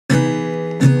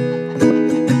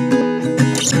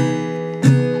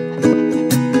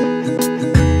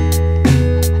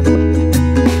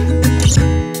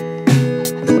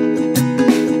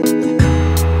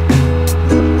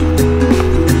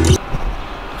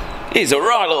He's a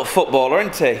right little footballer,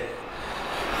 isn't he?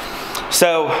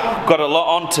 So, got a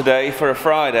lot on today for a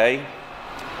Friday.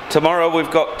 Tomorrow we've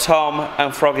got Tom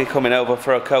and Froggy coming over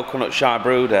for a coconut shy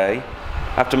brew day.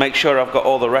 I have to make sure I've got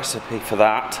all the recipe for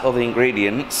that, all the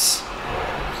ingredients.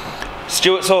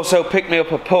 Stuart's also picked me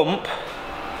up a pump,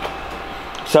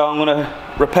 so I'm going to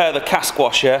repair the cask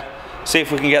washer, see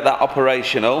if we can get that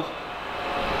operational.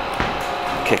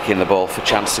 Kicking the ball for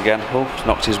chance again. Oh, he's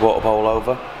knocked his water bowl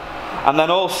over. And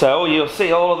then also, you'll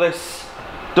see all of this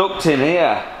ducting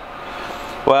here.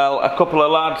 Well, a couple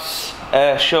of lads,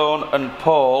 Sean and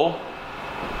Paul,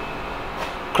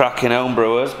 cracking home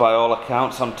brewers by all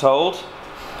accounts, I'm told.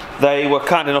 They were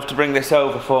kind enough to bring this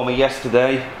over for me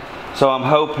yesterday, so I'm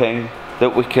hoping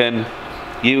that we can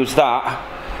use that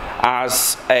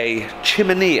as a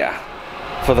chimney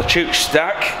for the chooch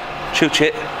stack, chooch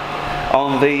it,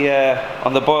 on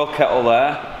the boil kettle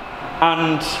there,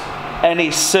 and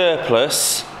any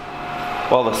surplus,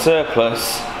 well, the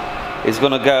surplus is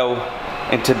going to go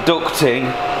into ducting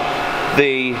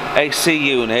the AC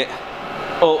unit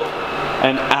up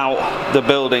and out the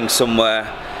building somewhere,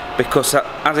 because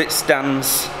as it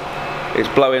stands it's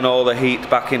blowing all the heat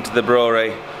back into the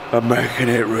brewery and making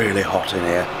it really hot in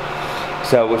here.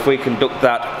 So if we can duct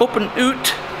that up and out,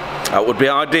 that would be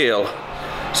ideal.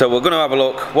 So we're going to have a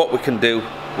look what we can do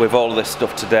with all of this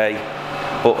stuff today.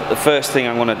 But the first thing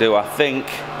I'm going to do, I think,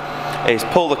 is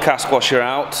pull the cask washer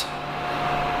out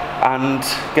and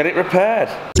get it repaired.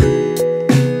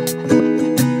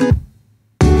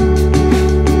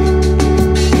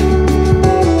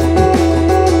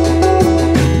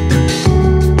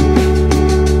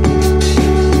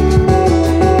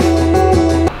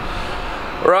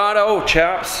 Righto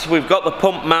chaps, we've got the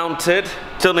pump mounted.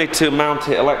 Still need to mount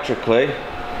it electrically,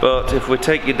 but if we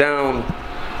take you down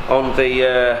on the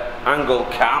angle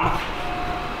cam,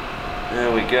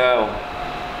 there we go,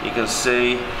 you can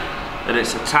see that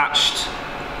it's attached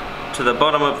to the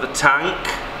bottom of the tank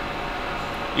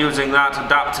using that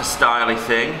adapter styley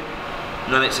thing,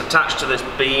 and then it's attached to this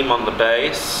beam on the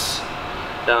base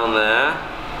down there,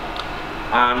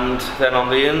 and then on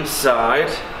the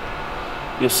inside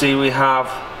you'll see we have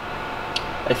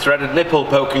a threaded nipple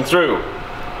poking through.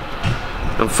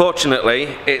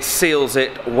 Unfortunately, it seals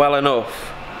it well enough.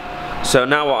 So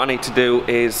now what I need to do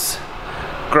is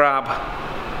grab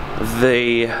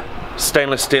the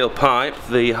stainless steel pipe,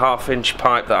 the 1/2 inch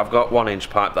pipe that I've got, 1 inch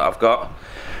pipe that I've got,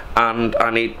 and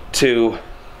I need to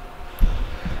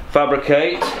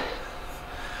fabricate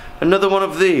another one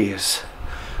of these.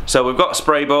 So we've got a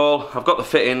spray ball, I've got the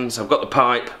fittings, I've got the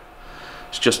pipe.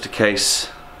 It's just a case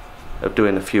of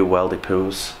doing a few weldy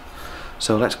poos.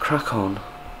 So let's crack on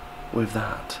with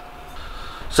that.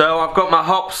 So I've got my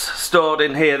hops stored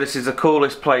in here. This is the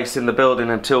coolest place in the building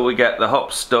until we get the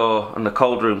hop store and the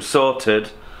cold room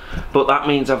sorted. But that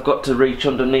means I've got to reach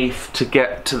underneath to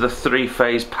get to the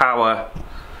 3-phase power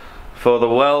for the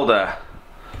welder.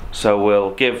 So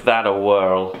we'll give that a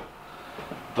whirl.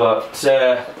 But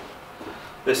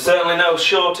there's certainly no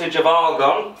shortage of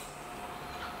argon.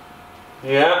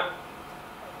 Yeah,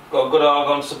 got a good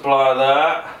argon supply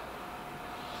there.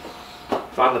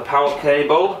 Find the power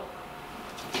cable.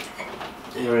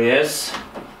 Here he is.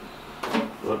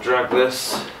 We'll drag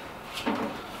this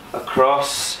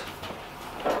across.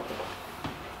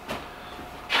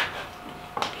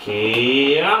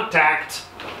 Contact.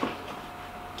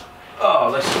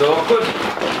 Oh, this is awkward.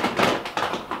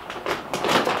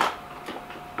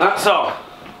 That's all.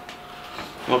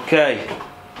 Okay.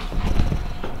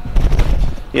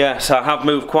 Yes, I have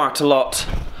moved quite a lot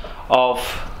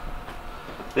of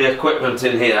the equipment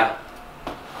in here.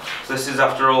 This is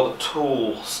after all the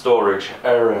tool storage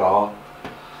area.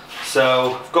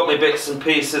 So I've got my bits and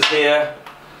pieces here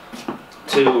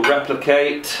to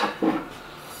replicate.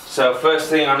 So first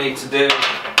thing I need to do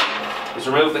is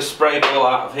remove this spray ball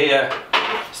out of here,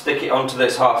 stick it onto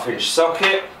this 1/2 inch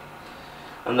socket,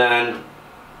 and then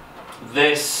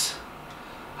this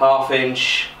 1/2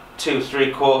 inch to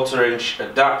 3/4 inch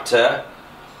adapter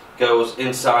goes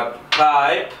inside the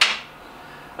pipe,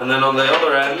 and then on the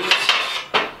other end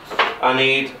I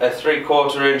need a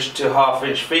 3/4 inch to 1/2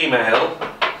 inch female,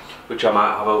 which I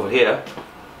might have over here.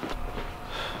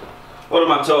 What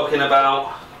am I talking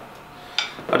about?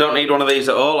 I don't need one of these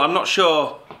at all. I'm not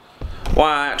sure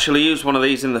why I actually used one of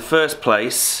these in the first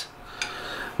place.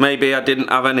 Maybe I didn't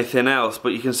have anything else,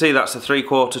 but you can see that's a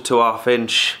 3/4 to 1/2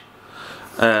 inch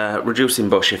reducing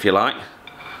bush, if you like.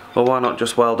 Well, why not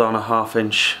just weld on a 1/2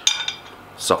 inch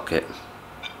socket?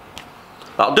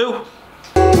 That'll do.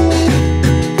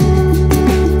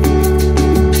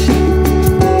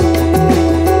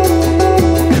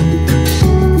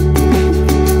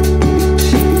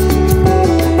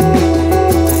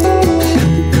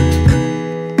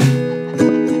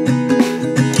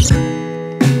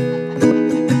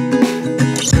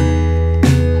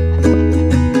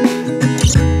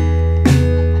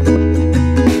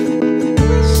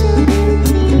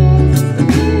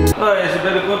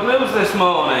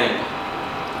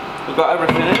 We've got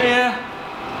everything in here.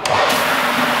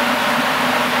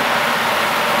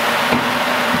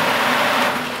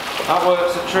 That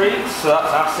works a treat, so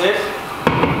that's acid.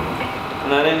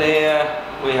 And then in here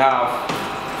we have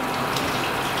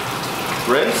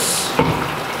rinse,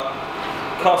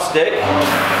 caustic.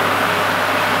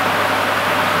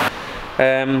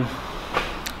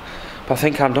 But I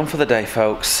think I'm done for the day,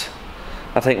 folks.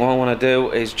 I think what I want to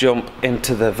do is jump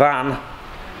into the van,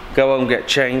 go home, get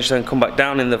changed, then come back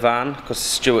down in the van because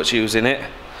Stuart's using it,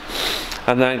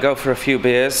 and then go for a few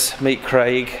beers, meet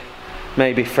Craig,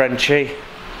 maybe Frenchie,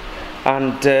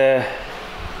 and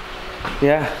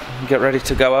yeah, get ready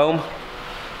to go home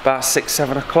about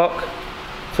 6-7 o'clock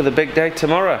for the big day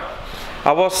tomorrow.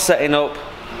 I was setting up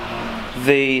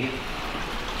the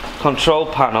control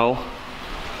panel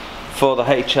for the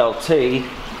HLT,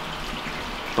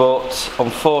 but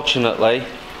unfortunately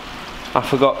I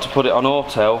forgot to put it on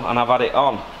auto and I've had it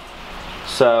on,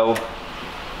 so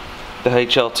the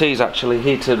HLT is actually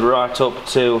heated right up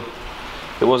to,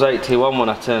 it was 81 when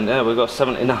I turned it, we've got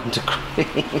 79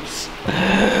 degrees.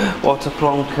 What a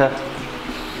plonker.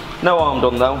 No harm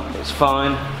done though, it's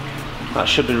fine. That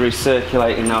should be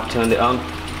recirculating now I've turned it on.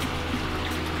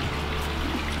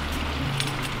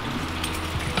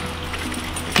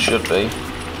 Should be.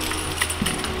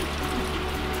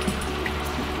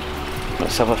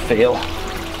 Let's have a feel.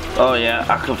 Oh yeah,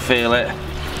 I can feel it.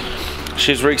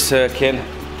 She's recircling.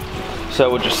 So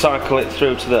we'll just cycle it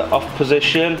through to the off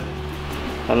position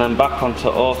and then back onto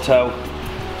auto.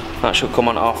 That should come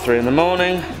on at 3:30 in the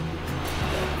morning,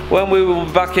 when we will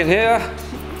be back in here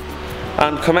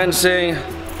and commencing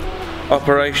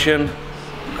Operation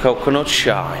Coconut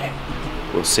Shy.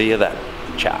 We'll see you then.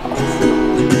 Ciao.